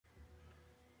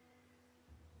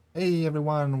Hey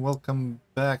everyone, welcome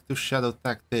back to Shadow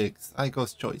Tactics,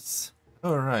 Aiko's Choice.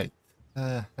 Alright,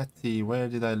 let's see, where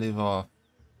did I leave off?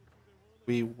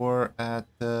 We were at,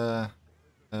 what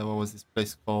was this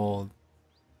place called?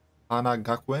 Hana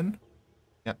Gakuen?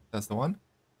 Yeah, that's the one.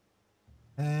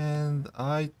 And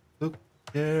I took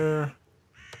care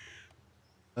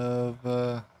of,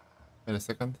 wait a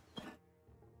second.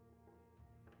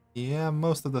 Yeah,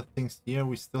 most of the things here,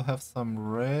 we still have some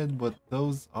red, but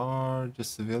those are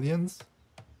just civilians.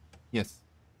 Yes.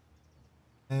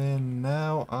 And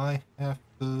now I have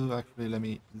to, actually let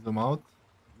me zoom out.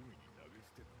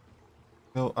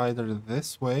 Go either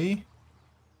this way.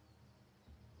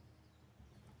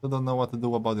 Still don't know what to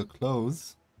do about the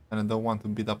clothes. And I don't want to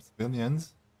beat up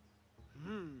civilians.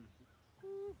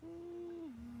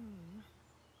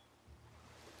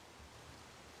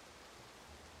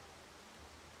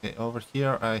 Okay, over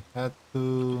here I had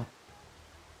to...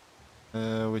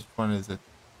 which one is it?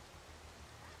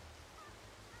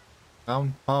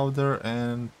 Gunpowder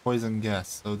and poison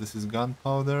gas. So this is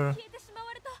gunpowder.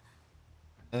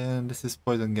 And this is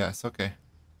poison gas, okay.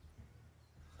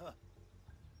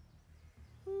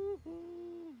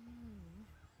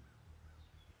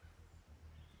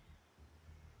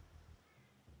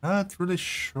 Not really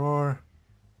sure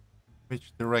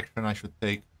which direction I should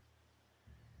take.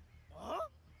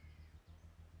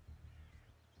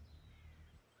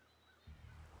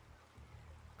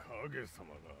 I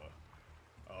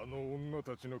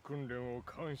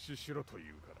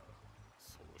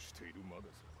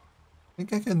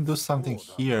think I can do something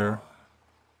here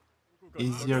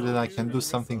easier than I can do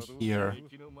something here.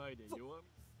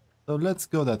 So let's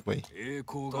go that way.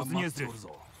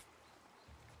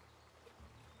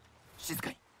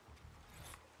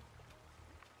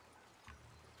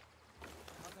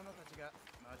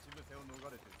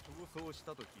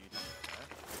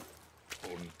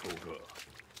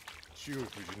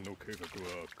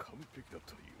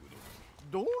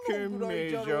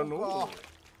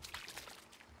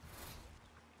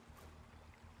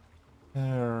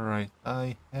 Alright,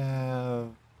 I have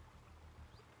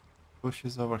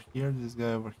bushes over here, this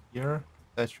guy over here,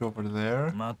 statue over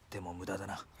there.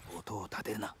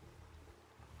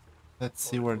 Let's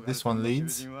see where this one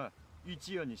leads.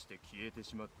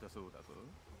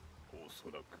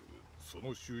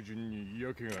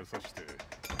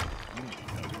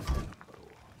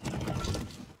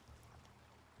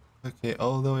 Okay,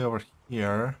 all the way over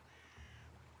here.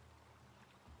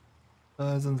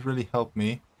 Doesn't really help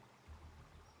me.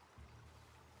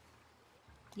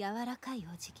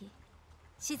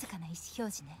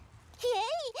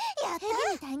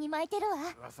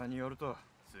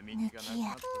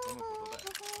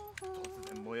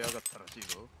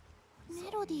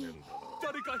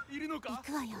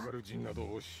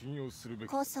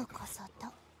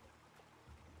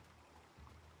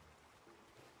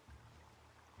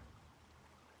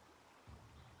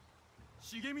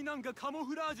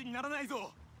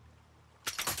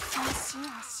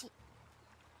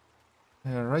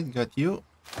 Alright, got you.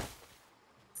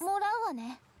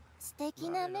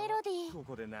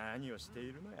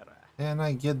 Can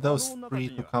I get those three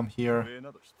to come here?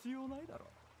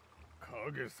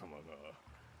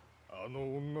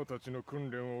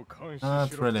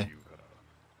 Not really.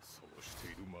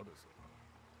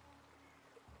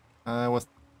 I was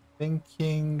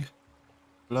thinking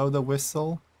blow the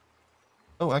whistle.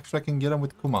 Oh, actually I can get him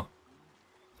with Kuma.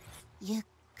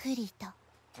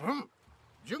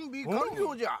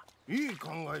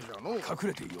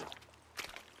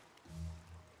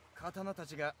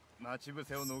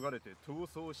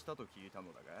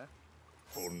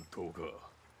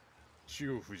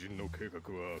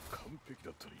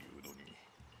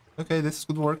 Okay, this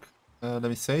could work. Let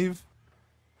me save.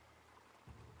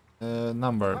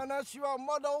 Number.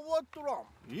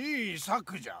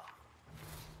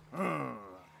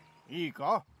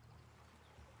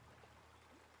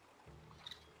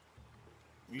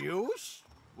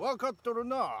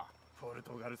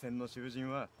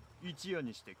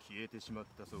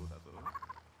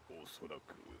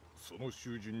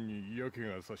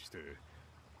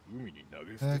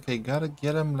 Okay, gotta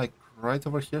get him like right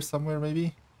over here somewhere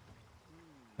maybe.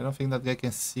 I don't think that guy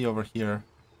can see over here.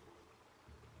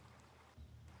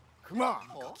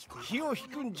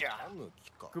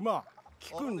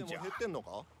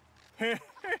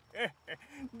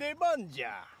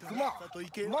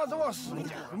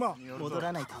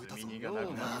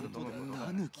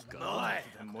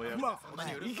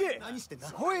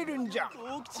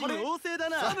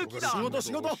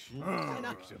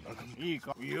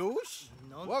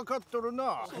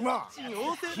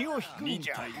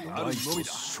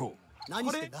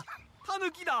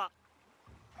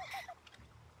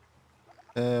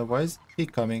 Why is he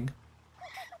coming?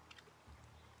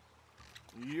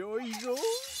 よいぞ。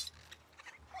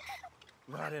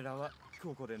我らは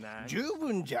ここでな。十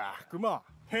分じゃ、熊。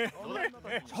吠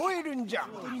えるんじゃ。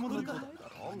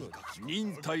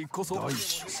忍耐こそ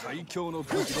最強の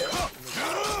武器で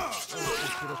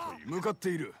向かって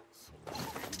いる。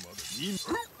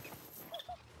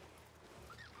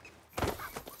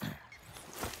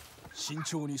慎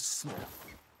重に進もう。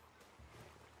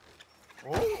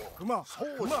おう、熊、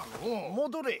熊、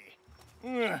戻れ。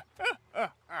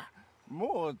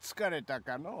もう疲れた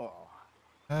かの。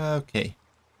Okay.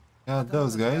 Got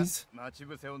those guys. 待ち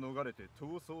伏せを逃れて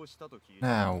逃走したと聞いた。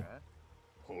 Now.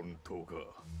 本当か。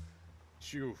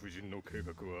千代夫人の計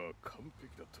画は完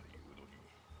璧だったい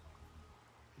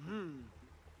うのに。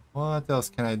What else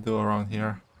can I do around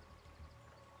here?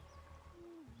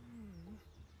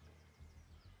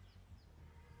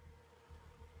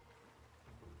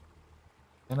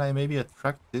 Can I maybe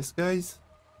attract these guys?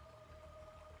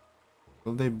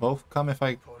 Will they both come if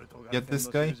I get this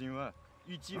guy?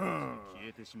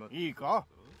 いいか。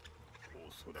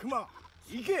熊、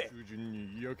行け。囚人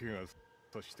に嫌気が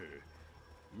さして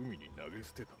海に投げ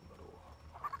捨てたんだろう。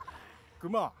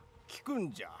熊、聞く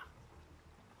んじゃ。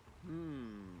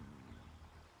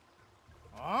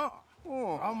ああ、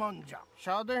我慢じゃ。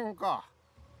社殿か。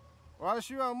わ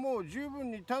しはもう十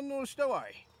分に堪能したわ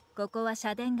い。ここは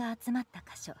社殿が集まった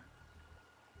箇所。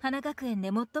花学園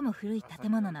で最も古い建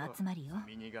物の集まりよ。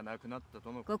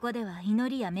ここでは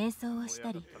祈りや瞑想をし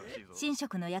たり、神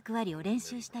職の役割を練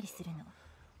習したりするの。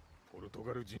ポルト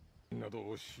ガル人など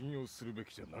を信用するべ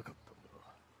きじゃなかっ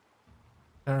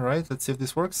たんだ。 Alright, let's see if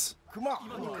this works. 熊、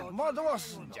惑わ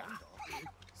すんじゃ。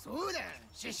そうだ、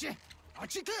シュシュ、あっ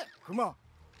ち行け。熊。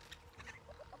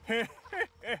へへへ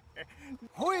へ、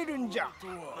吠えるんじゃ。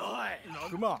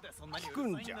熊、聞く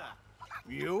んじゃ。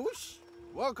よし。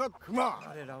わかった。熊、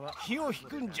火を引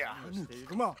くんじゃ。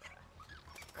熊、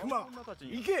熊、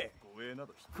行け。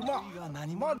熊、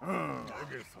ま、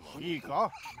いいか。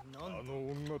あ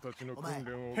の女たちの訓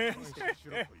練を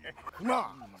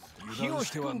熊、火を引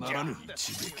くんじゃ。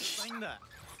一撃。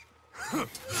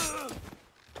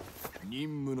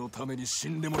任務のために死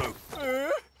んでもらう。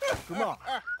熊、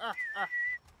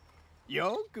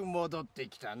よく戻って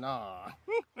きたな。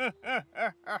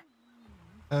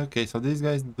Okay, so these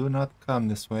guys do not come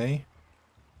this way.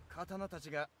 刀たち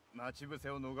が待ち伏せ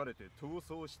を逃れて逃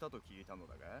走したと聞いたの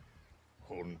だが。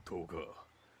本当か。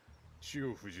千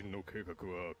代夫人の計画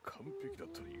は完璧だっ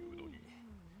たというのに。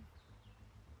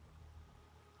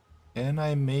Can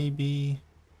I maybe...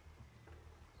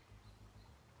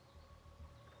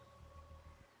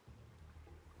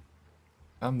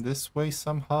 come this way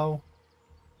somehow?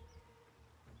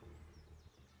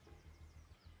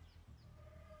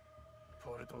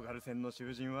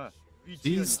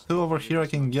 These two over here, I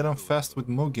can get them fast with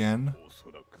Mugen.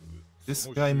 This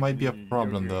guy might be a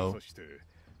problem though.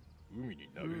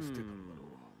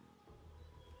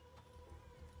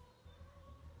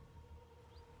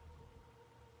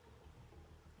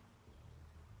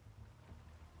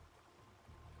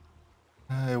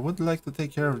 I would like to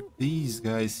take care of these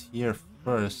guys here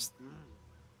first.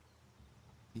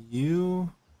 You...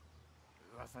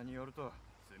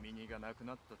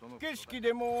 景色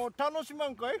でも楽しま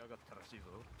んかい。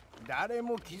誰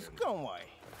も気づかんわい。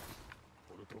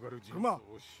ポルトガル人を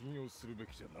信用するべ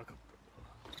きじゃなかっ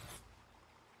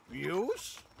たんだ。よ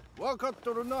し、わかっ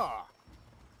とるな。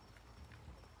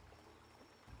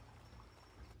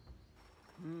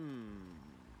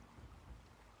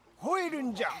吠える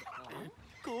んじゃ。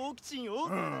好奇心旺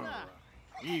盛だな。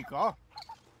いいか。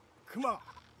熊、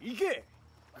行け。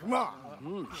熊、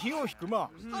火を引く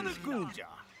熊、引くんじゃ。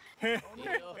へへへ、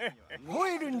吠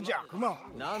えるんじゃ。熊、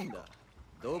なんだ。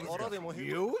動物か。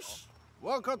よし、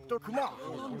わかっと。熊、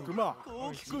熊、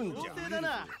引くんじゃ。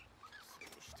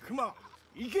熊、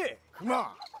行け。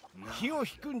熊、火を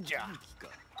引くんじゃ。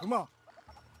熊、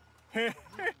へへ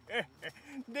へ、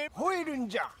で吠えるん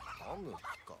じゃ。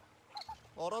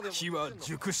火は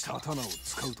熟した刀を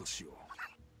使うとしよ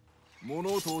う。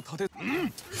物音を立て、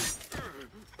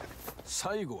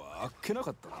最後はあっけな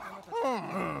かったな。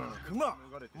熊、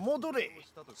戻れ。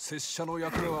拙者の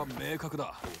役目は明確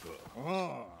だ。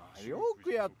よ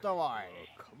くやったわい。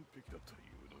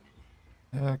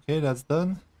 Okay, that's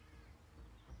done.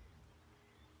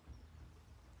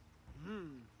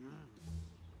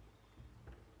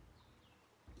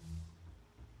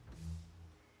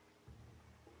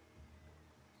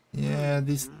 Yeah,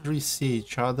 these three see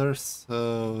each other,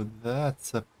 so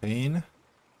that's a pain.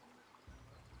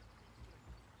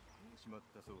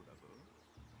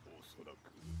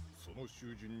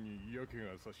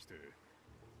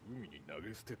 海に投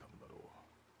げ捨てたんだろう。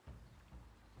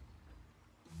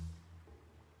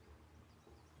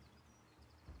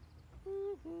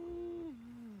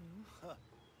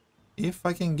 If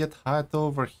I can get Hayato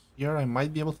over here, I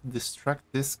might be able to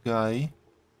distract this guy.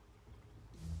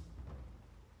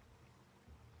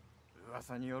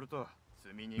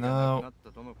 No.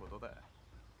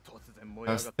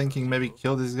 I was thinking maybe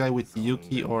kill this guy with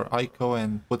Yuki or Aiko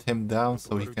and put him down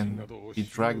so he can be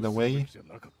dragged away.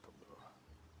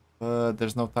 But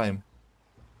there's no time.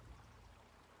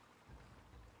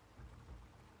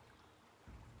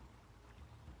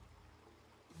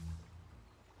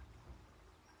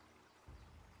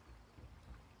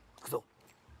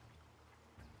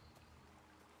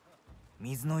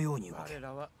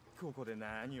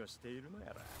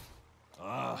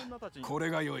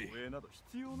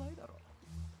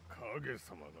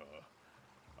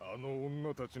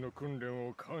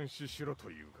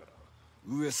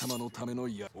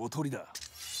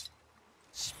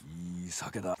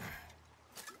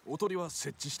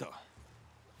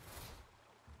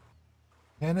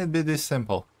 Can it be this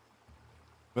simple?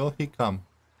 Will he come?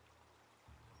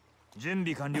 準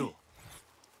備完了。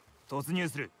突入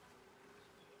する。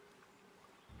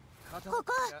こ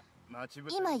こ。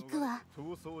今行くわ。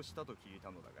逃走したと聞い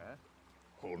たのだが。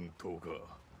本当か。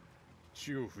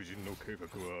千代夫人の計画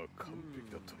は完璧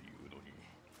だというのに。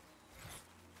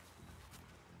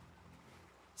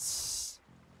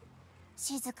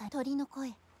静か。鳥の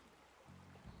声。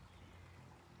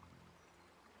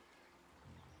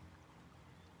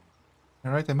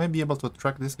Alright, I might be able to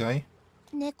track this guy.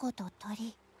 猫と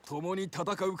鳥。共に戦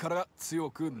うから強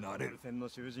くなれる。戦の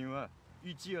囚人は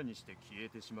一夜にして消え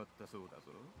てしまったそうだ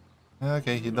ぞ。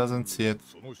Okay, he doesn't see it.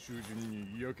 その囚人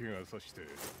に嫌気がさして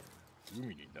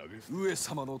海に投げ捨て。上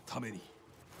様のために。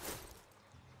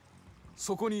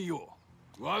そこにいよ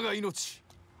う。我が命、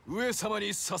上様に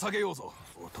捧げようぞ。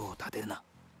音を立てるな。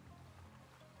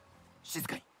静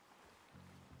かに。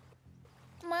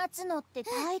待つのって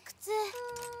退屈。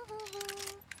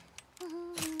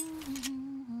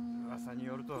噂に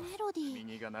よると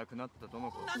耳がなくなったと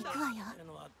のこと。行くわよ。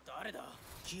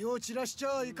気を散らしち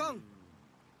ゃいかん。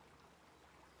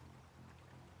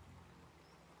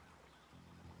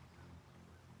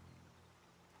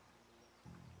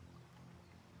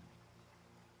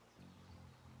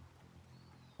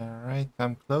Alright,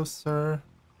 I'm closer.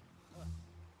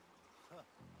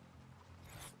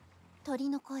 鳥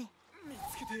の声。見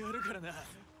つけてやるからな。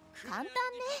簡単ね。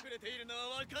隠れているの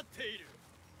は分かっている。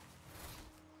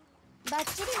バッ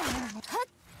チリなのね。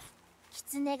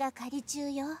狐が狩り中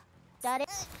よ。誰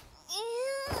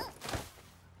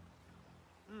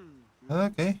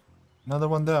Okay, another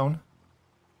one down.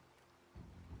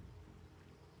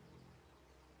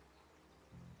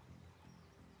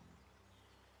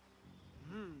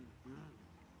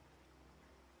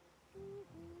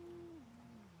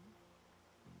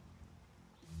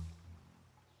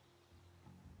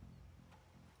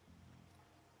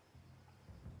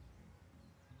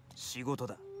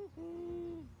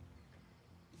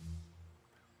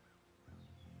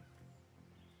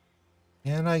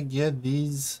 Can I get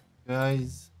these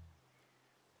guys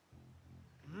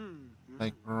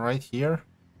like right here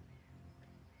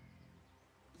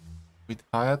with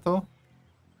Hayato?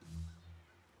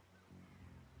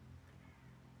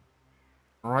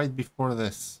 Right before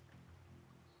this.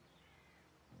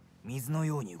 水の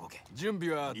ように動け。準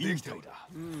備はできたようだ。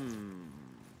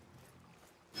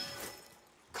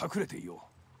隠れていよ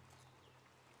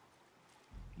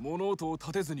う。物音を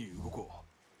立てずに動こう。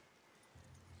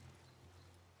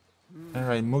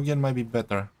Alright, Mugen might be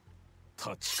better.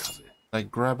 Like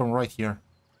grab him right here.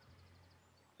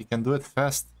 He can do it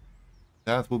fast.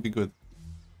 That will be good.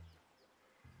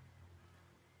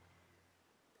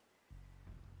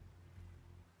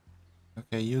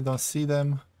 Okay, you don't see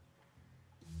them.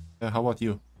 How about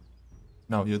you?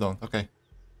 No, you don't. Okay.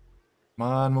 Come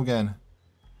on, Mugen.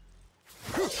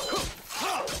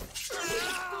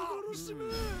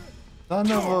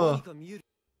 Son of a...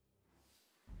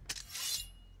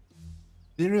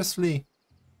 Seriously?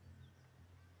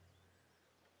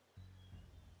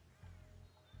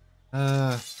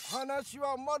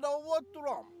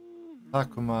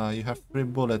 Takuma, you have 3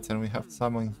 bullets and we have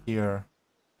someone here.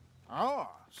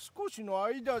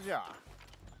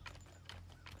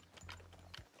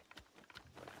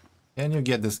 Can you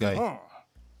get this guy?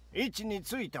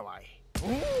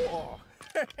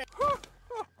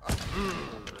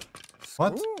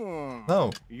 What?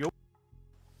 No.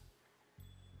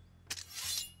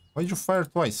 Why'd you fire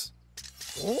twice?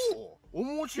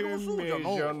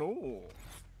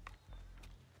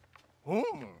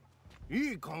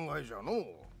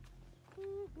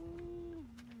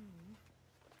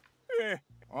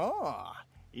 ああ、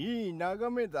いい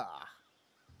眺めだ。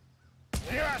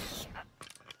よし。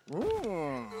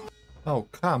Oh,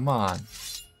 come on.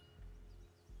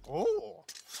 おお、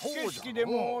景色で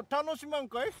も楽しまん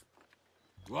かい？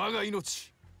我が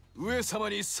命、上様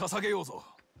に捧げようぞ。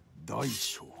大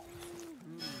将。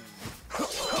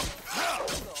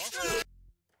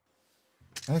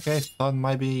Okay, thought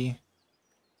might be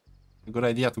a good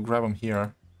idea to grab him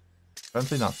here.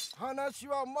 Apparently not. 話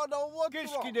はまだ終わって景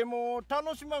色でも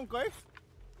楽しまんかい？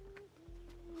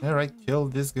 Alright, kill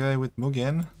this guy with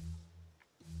Mugen.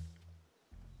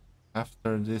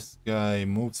 After this guy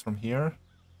moves from here.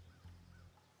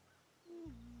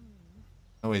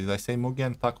 Oh wait, did I say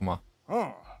Mugen? Takuma.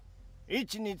 位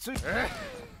置について。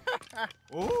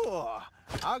おお、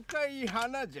赤い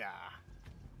花じゃ。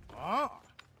ああ、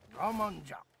我慢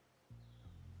じゃ。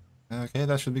Okay,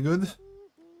 that should be good.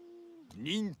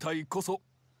 忍耐こそ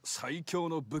最強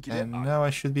の武器である。And now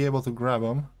I should be able to grab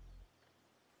him.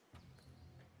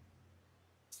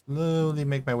 Slowly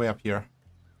make my way up here.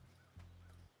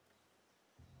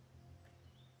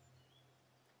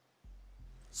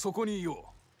 Soこにい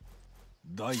よ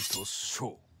う。大と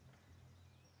小。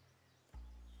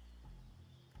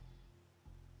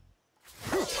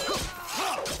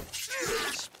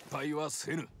失敗は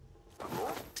せぬ。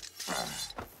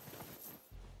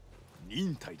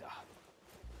忍耐だ。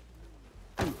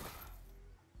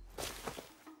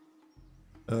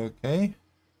Okay.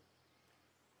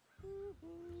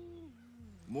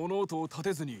 物音を立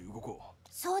てずに動こう。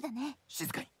そうだね。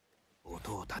静かに。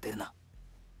音を立てるな。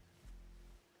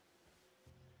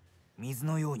水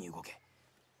のように動け。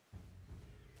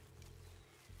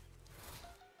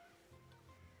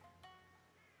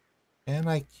Can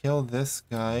I kill this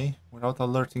guy without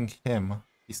alerting him?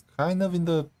 He's kind of in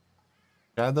the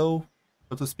shadow,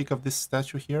 so to speak, of this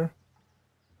statue here.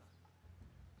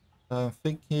 I'm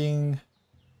thinking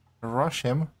rush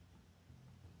him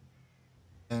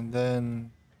and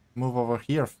then move over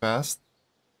here fast.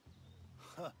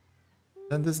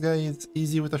 Then this guy is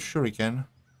easy with a shuriken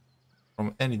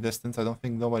from any distance. I don't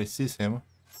think nobody sees him.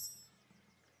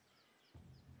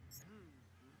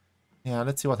 Yeah,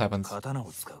 let's see what happens. 刀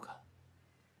を使うか。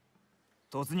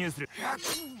突入する。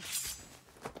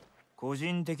個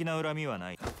人的な恨みは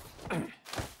ない。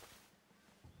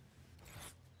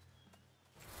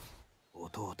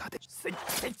音を立て。せい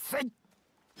せいせい。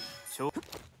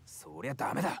そりゃ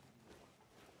ダメだ。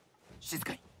静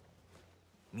かに。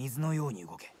水のように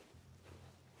動け。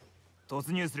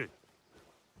突入する。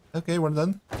Okay, we're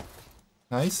done.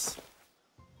 Nice.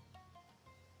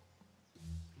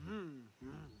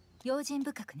 用心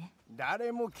深くね。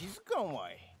誰も気づかんわ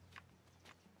い。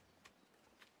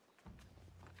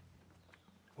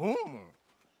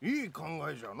いい考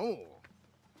えじゃのう。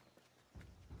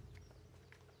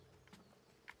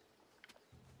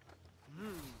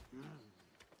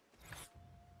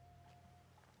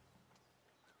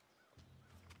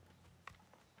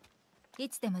い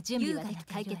つでも準備はでき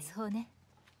ているわよ。解決法ね。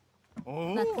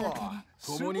おお、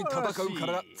共に戦うか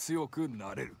ら強く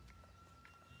なれる。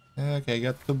Okay,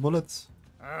 got 2 bullets.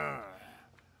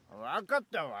 わかっ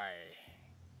たわ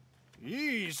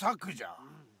い。いい策じゃ。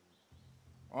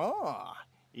ああ、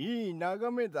いい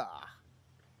眺めだ。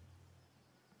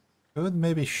Could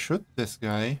maybe shoot this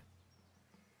guy.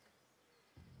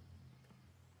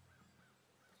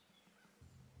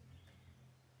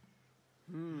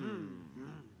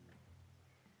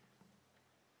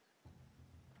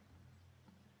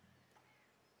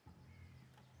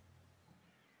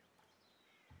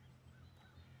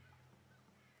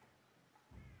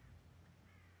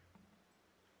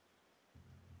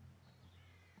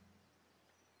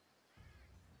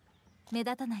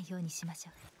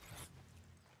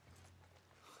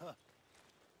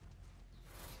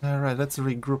 Alright, let's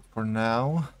regroup for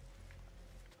now.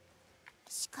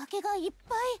 仕掛けがいっ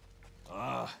ぱい。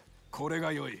ああ、これ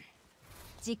が良い。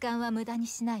時間は無駄に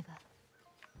しないわ。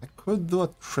I could do a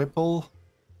triple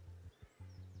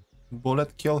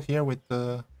bullet kill here with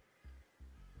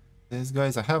these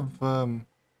guys. I have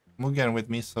Mugen with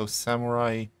me, so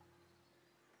Samurai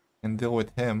can deal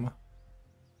with him.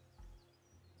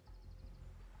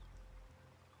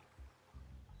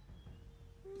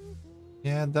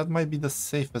 Yeah, that might be the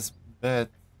safest bet.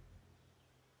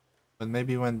 But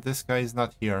maybe when this guy is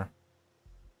not here.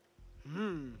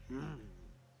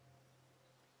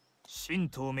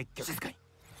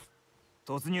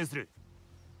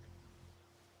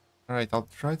 Alright, I'll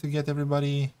try to get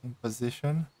everybody in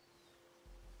position.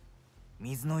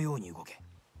 水のように動け。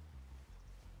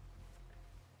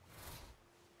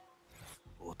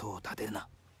音を立てるな。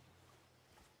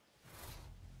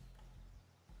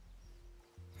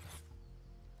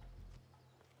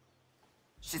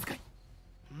静かに。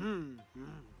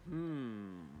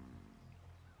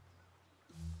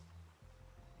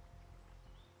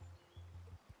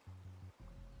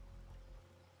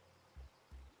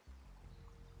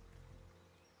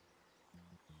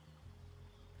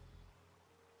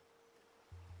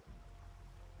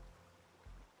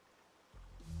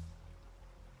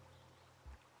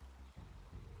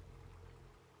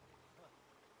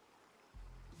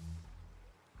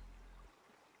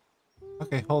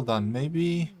Okay, hold on.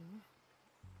 Maybe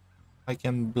I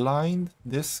can blind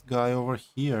this guy over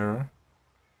here.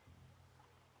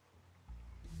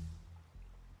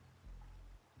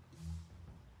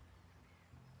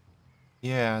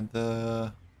 Yeah,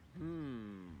 the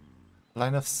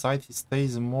line of sight, he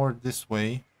stays more this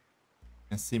way. You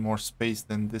can see more space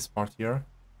than this part here.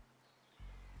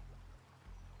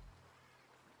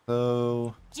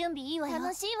 So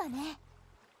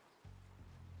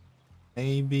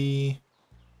maybe,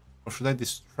 or should I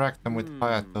distract him with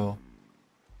Hayato?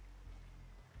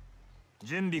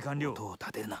 準備完了。音を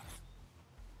立てるな。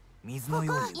水の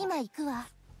ように。今行くわ。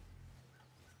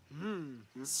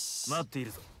待ってい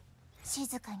るぞ。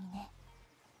静かにね。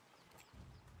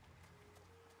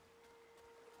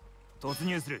突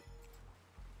入する。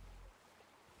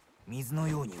水の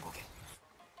ように動け。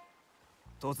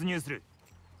突入する。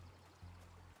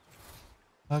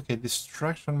Okay,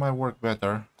 distraction might work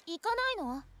better. 行かない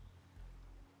の？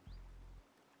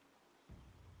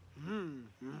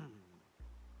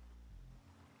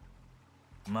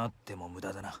待っても無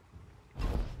駄だな。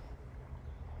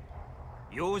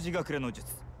幼児隠れの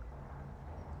術。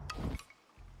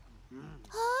面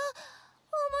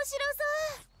白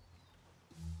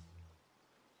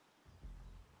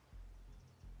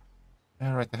そう。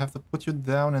 Alright, I have to put you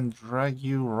down and drag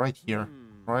you right here.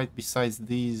 Right besides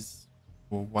these,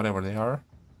 whatever they are.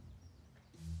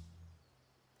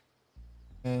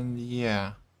 And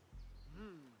yeah.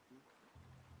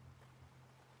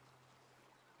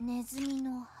 ネズミ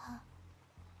の葉。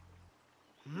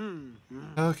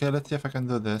 Okay, let's see if I can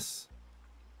do this.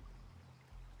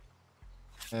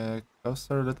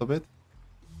 Closer a little bit.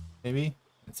 Maybe.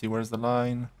 Let's see, where's the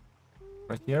line?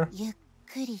 Right here? ゆっ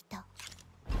くりと。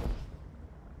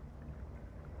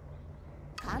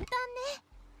簡単ね。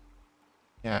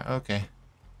 Yeah, okay.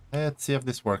 Let's see if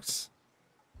this works.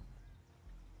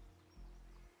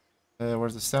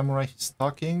 Where's the samurai? He's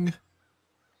talking.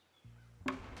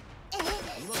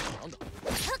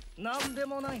 なんで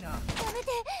もないな。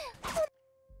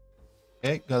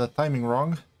 Okay, got the timing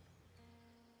wrong.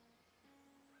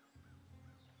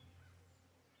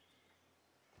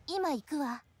 今行く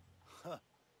わ。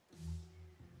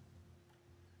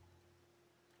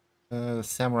 The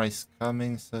samurai's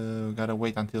coming, so gotta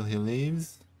wait until he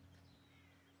leaves.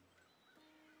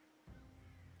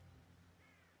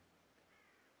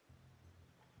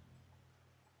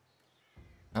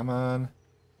 Come on.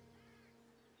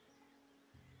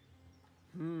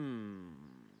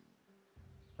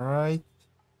 Alright.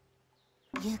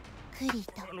 ゆっくり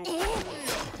と。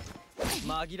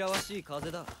紛らわしい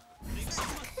風だ。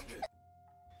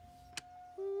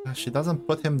 She doesn't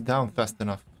put him down fast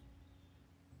enough.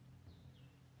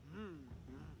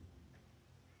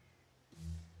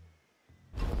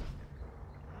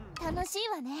 楽しい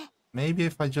わね。 Maybe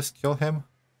if I just kill him?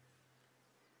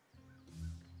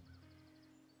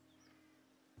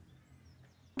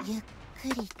 ゆっく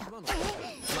りと。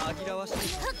紛らわしい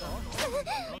風だ。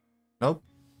 Nope.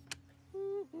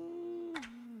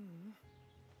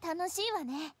 楽しいわ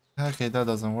ね。 Okay, that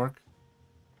doesn't work.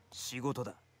 仕事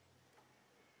だ。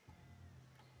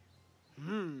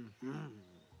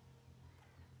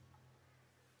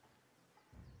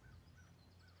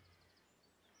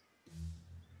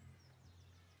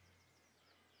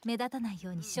目立たない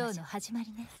ようにショーの始ま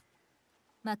りね。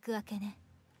幕開けね。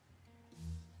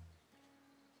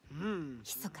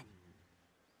密かに。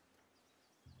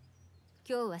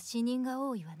今日は死人が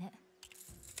多いわね。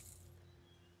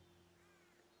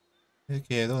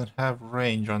 Okay, I don't have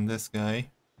range on this guy.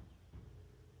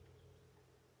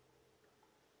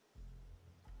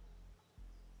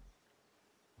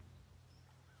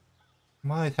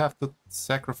 Might have to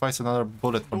sacrifice another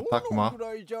bullet from どの Takuma. く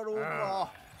らいじゃろう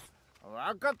か。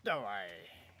わかったわい。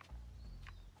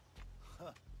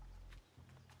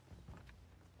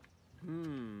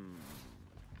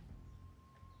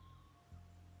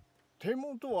手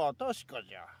元は確か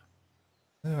じゃ。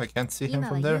 Oh, I can't see him 今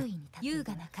は from 優 there. 位に優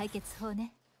雅な解決法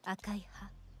ね。赤い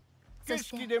葉。景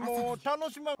色でも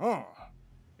楽しま。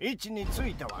位置につ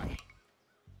いたわい。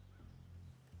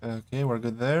 Okay, we're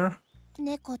good there.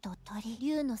 猫と鳥、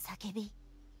竜の叫び。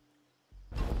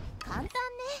簡単ね。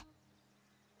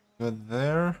 Good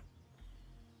there.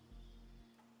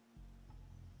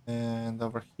 And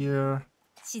over here.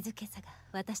 静けさが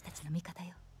私たちの味方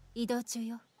よ。移動中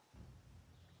よ。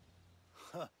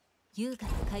優雅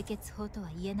な解決法とは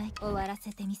言えない。終わら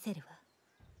せてみせる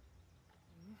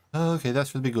わ。Okay, that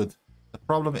should be good. The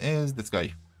problem is this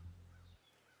guy.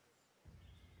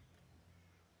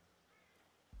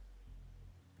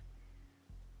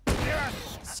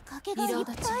 仕掛けがいっ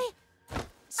ぱい。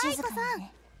愛子さん、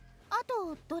あ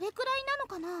とどれくらいなの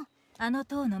かな。あの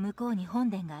塔の向こうに本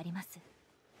殿があります。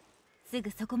すぐ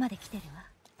そこまで来てるわ。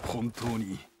本当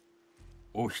に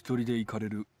お一人で行かれ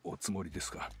るおつもりで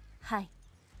すか？はい。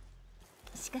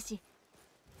しかし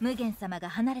無限様が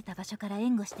離れた場所から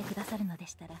援護してくださるので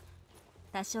したら、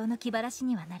多少の気晴らし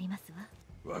にはなります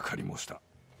わ。わかりました。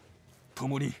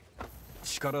共に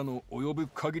力の及ぶ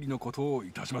限りのことを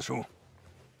いたしましょう。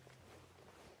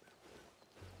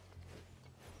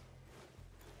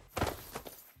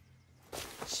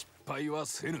失敗は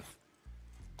せぬ。イエ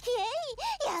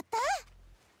イ、やった。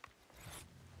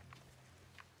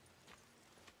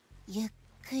ゆっ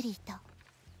くりと。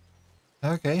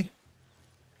Okay.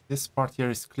 This part here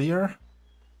is clear.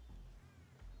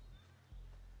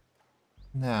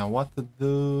 Now, what to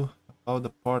do about the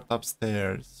part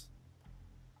upstairs?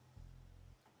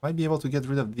 Might be able to get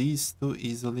rid of these two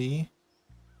easily.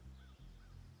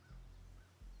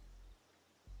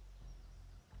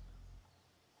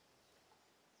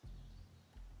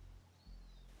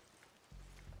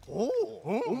 Oh,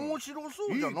 面白そ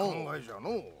うじゃの。いい考えじゃ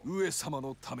の。上様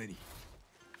のために。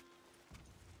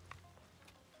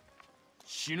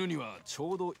死ぬにはち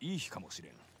ょうどいい日かもしれ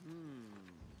ん。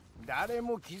誰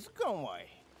も気づかんわい。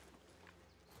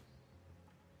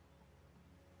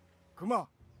熊、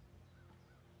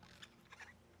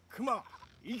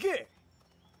行け。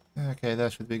Okay, that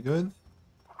should be good.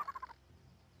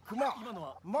 熊、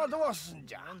惑わすん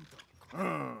じゃ。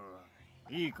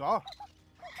いいか。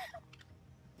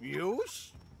よ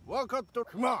し、わかった。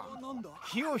熊、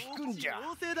気を引くんじゃ。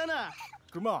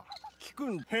熊、引く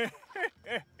ん。へへ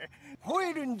へ。吠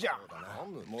えるんじゃ。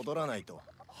戻らないと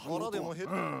腹でも減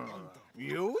る。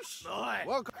よし、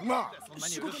わか。熊、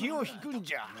気を引くん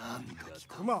じゃ。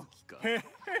熊、へへへ。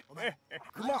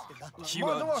熊、気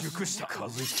は熟した。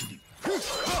風切り。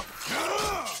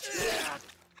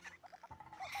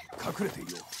隠れていよ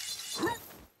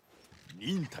う。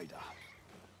忍耐だ。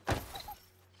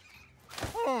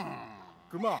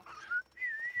熊、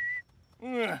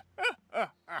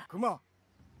熊。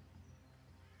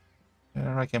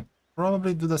And I can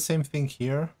probably do the same thing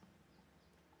here.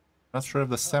 Not sure if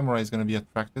the samurai is going to be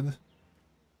attracted.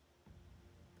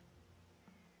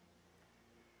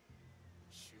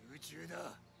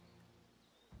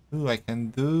 Ooh, I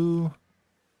can do...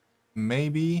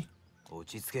 maybe... 落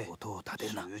ち着け。音を立て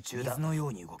るな。水のよ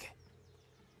うに動け。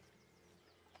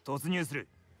突入する。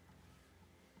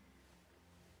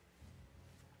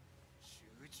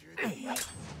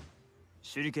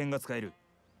手裏剣が使える。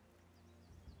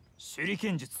手裏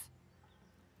剣術。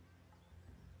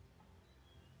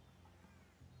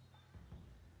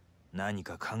何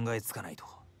か考えつかないと。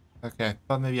Okay, I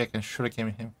thought maybe I can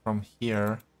shuriken him from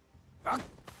here.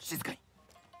 静かに。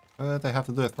But I have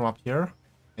to do it from up here,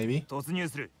 maybe. 突入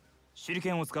する。手裏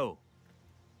剣を使おう。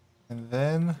And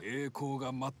then... 栄光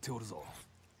が待っておるぞ。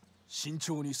慎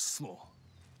重に進も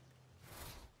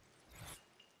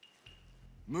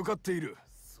う。向かっている。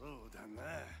そうだな。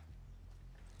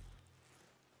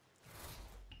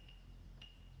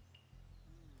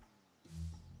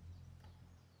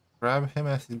grab him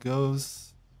as he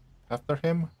goes after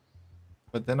him,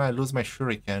 but then I lose my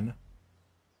shuriken.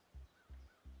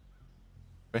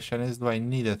 Question is, do I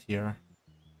need it here?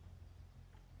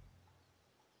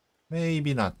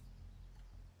 Maybe not.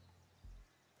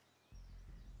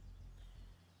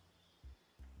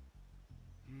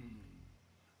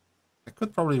 I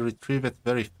could probably retrieve it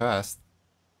very fast.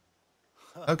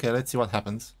 Okay, let's see what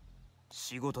happens.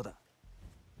 仕事だ。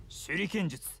手裏剣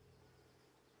術。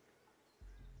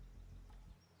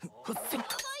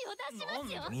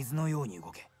水のように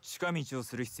動け。近道を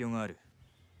する必要がある。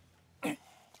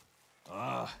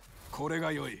ああ、これ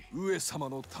が良い。上様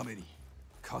のために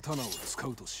刀を使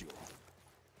うとしよう。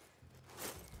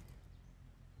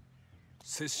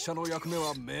拙者の役目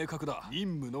は明確だ。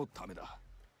任務のためだ。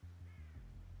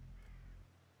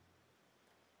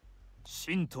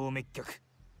神道滅却。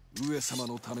上様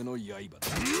のための刃だ。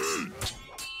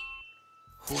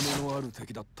骨のある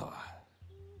敵だった。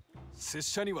拙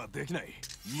者にはできない。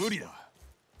無理だ。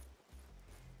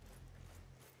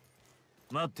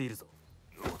待っているぞ。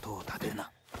音を立てる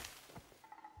な。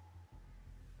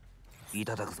い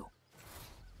ただくぞ。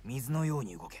水のよう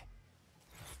に動け。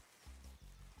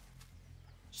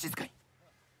静かに。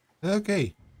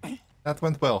Okay. That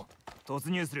went well. 突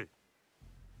入する。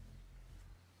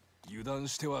油断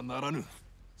してはならぬ。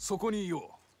そこにい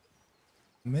よ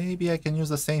Maybe I can use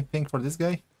the same thing for this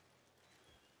guy?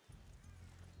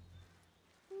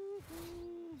 う。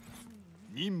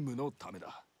任務のため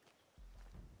だ。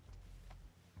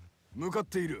向かっ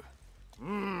ている。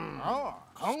あ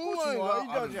あ、考え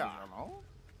があるじゃ。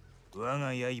我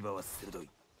が刃は鋭い。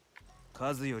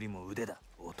数よりも腕だ。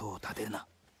音を立てるな。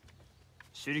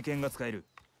手裏剣が使える。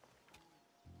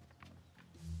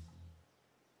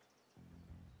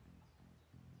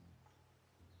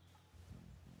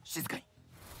静かに。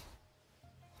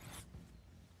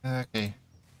Okay.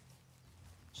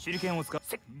 手裏剣を使う。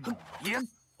いや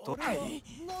と。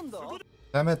なんだ。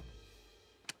 Damn it.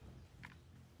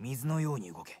 水のよう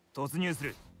に動け。突入す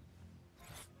る。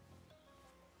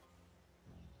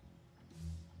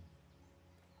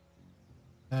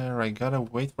I gotta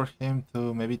wait for him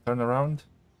to maybe turn around.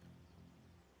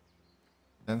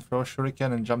 Then throw a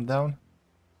shuriken and jump down.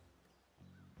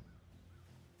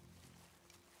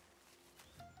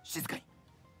 静かに。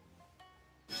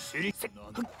手裏剣。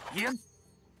いや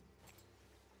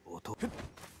音。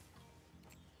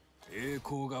栄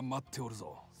光が待っておる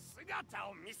ぞ。姿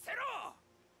を見せろ。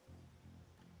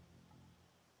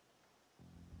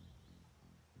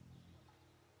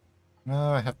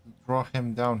No, I have to draw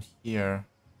him down here.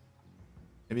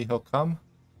 Maybe he'll come?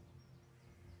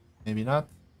 Maybe not.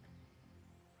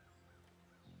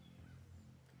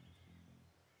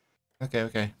 Okay,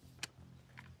 okay.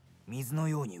 水の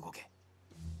ように動け。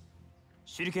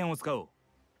手裏剣を使おう。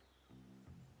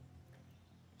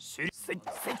手裏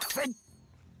剣。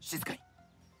静かに。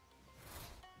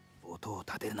音を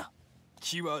立てるな。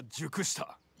木は熟し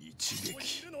た。一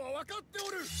撃。いるのは分かってお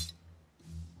る。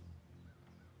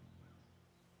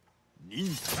忍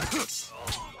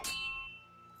耐。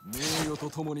名誉と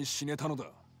ともに死ねたのだ。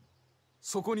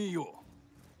そこにいよ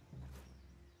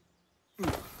う。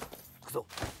くぞ。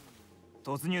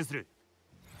突入する。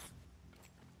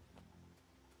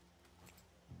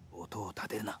音を立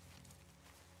てるな。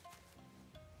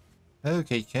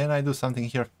Okay, can I do something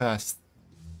here fast?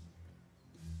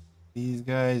 These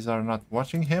guys are not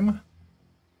watching him.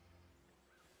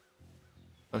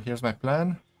 So here's my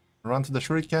plan. Run to the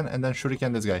shuriken and then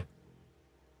shuriken this guy.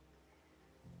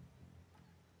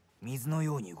 水の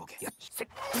ように動け。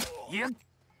いや。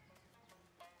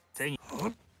手に。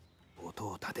音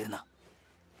を立てるな。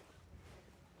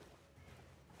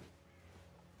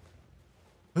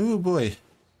Oh boy.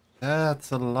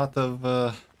 That's a lot of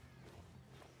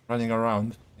running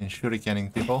around and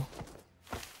shurikening people.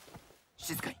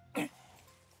 静かに。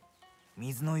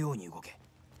水のように動け。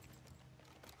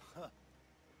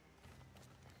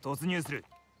突入する。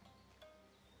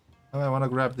Oh, I wanna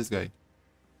grab this guy.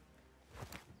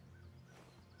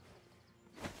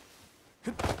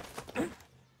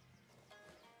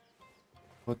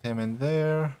 Put him in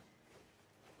there.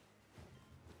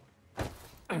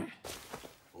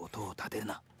 音を立てる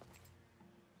な。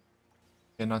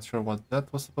Okay, not sure what that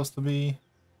was supposed to be.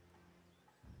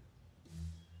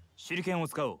 手裏剣を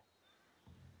使おう。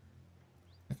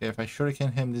 Okay, if I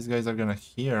shuriken him, these guys are gonna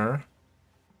hear.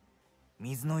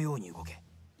 水のように動け。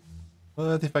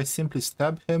 But if I simply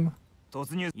stab him...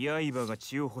 突入。刃が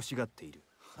血を欲しがっている。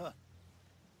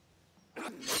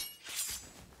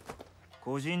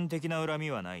個人的な恨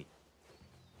みはない。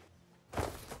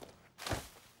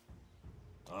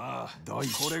ああ、こ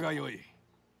れが良い。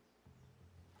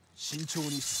慎重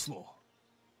に進も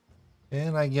う。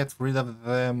 Can I get rid of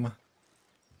them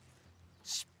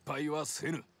失敗は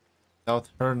せぬ。 without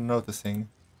her noticing?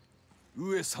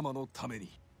 上様のため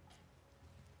に。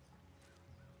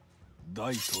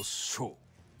大と小。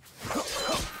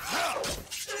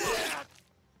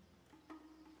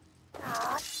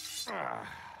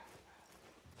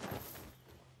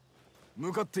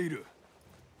向かっている。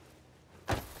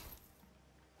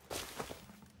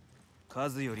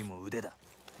数よりも腕だ。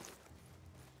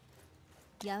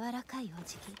柔らかいお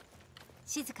辞儀、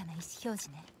静かな意思表示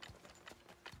ね。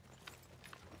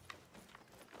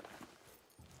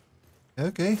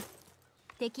Okay.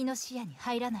 敵の視野に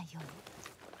入らないように。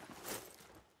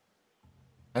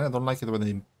Kinda don't like it when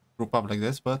they group up like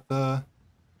this, but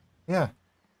yeah.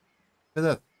 Look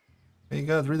at that. We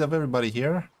got rid of everybody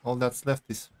here. All that's left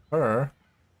is her.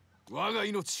 我が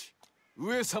命、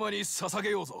上様に捧げ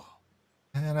ようぞ。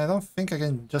 And I don't think I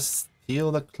can just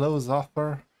steal the clothes off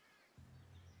her.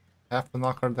 Have to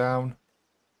knock her down.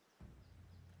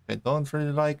 I don't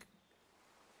really like.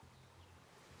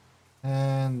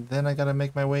 And then I gotta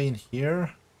make my way in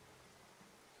here.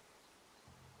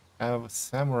 I have a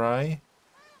samurai.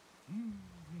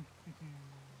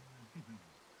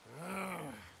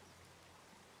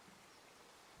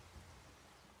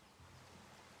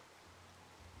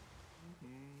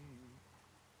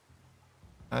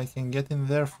 I can get in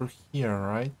there through here,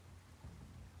 right?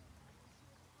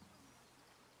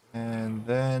 And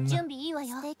then... 準備いいわ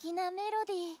よ。素敵なメロ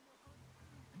ディー。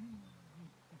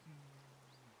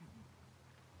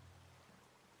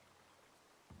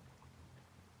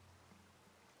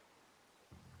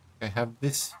I have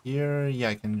this here. Yeah,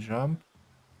 I can jump.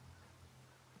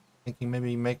 Thinking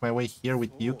maybe make my way here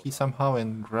with Yuki somehow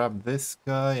and grab this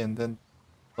guy and then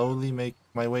slowly make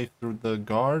my way through the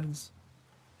guards.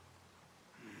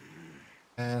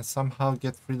 And somehow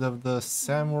get rid of the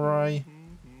samurai.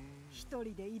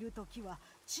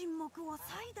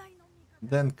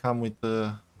 Then come with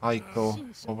the Aiko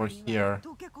over here.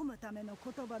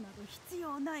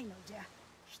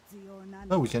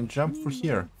 Oh, we can jump through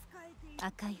here.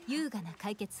 赤い優雅な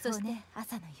解決、そして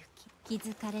朝の雪、気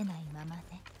づかれないままね。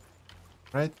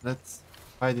Right, let's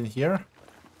hide in here.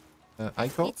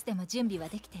 Aiko. いつでも準備は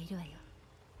できているわよ。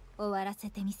終わら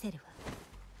せてみせるわ。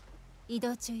移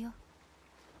動中よ。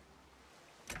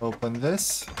Open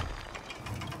this.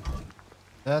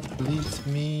 That leads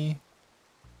me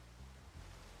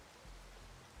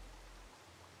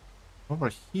over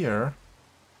here.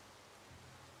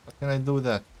 What can I do with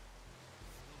that?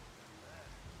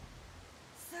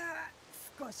 さあ、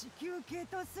少し休憩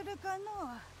とするかの。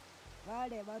我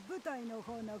は部隊の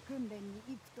方の訓練に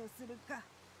行くとするか。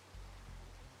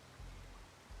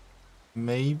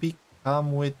Maybe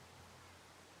come with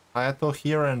Hayato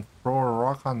here and throw a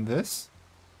rock on this?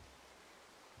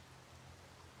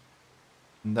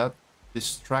 That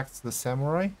distracts the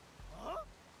samurai?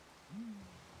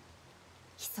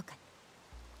 密かに。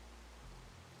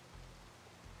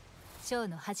ショー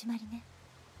の始まりね。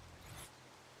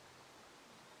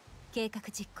計画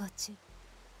実行中。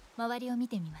周りを見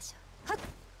てみましょう。はっ、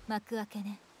幕開け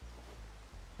ね。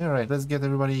Alright, let's get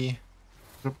everybody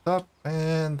grouped up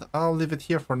and I'll leave it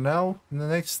here for now. And the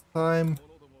next time,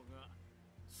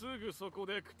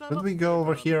 should we go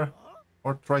over here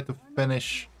or try to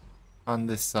finish on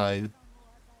this side?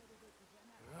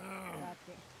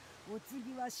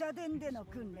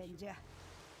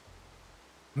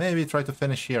 Maybe try to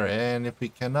finish here, and if we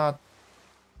cannot,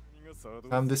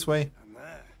 come this way.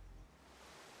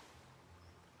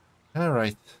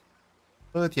 Alright.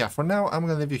 But yeah, for now, I'm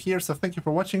gonna leave you here, so thank you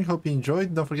for watching, hope you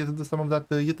enjoyed. Don't forget to do some of that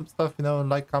YouTube stuff, you know,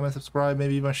 like, comment, subscribe,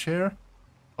 maybe even share.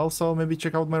 Also, maybe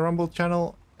check out my Rumble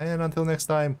channel, and until next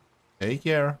time, take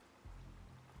care.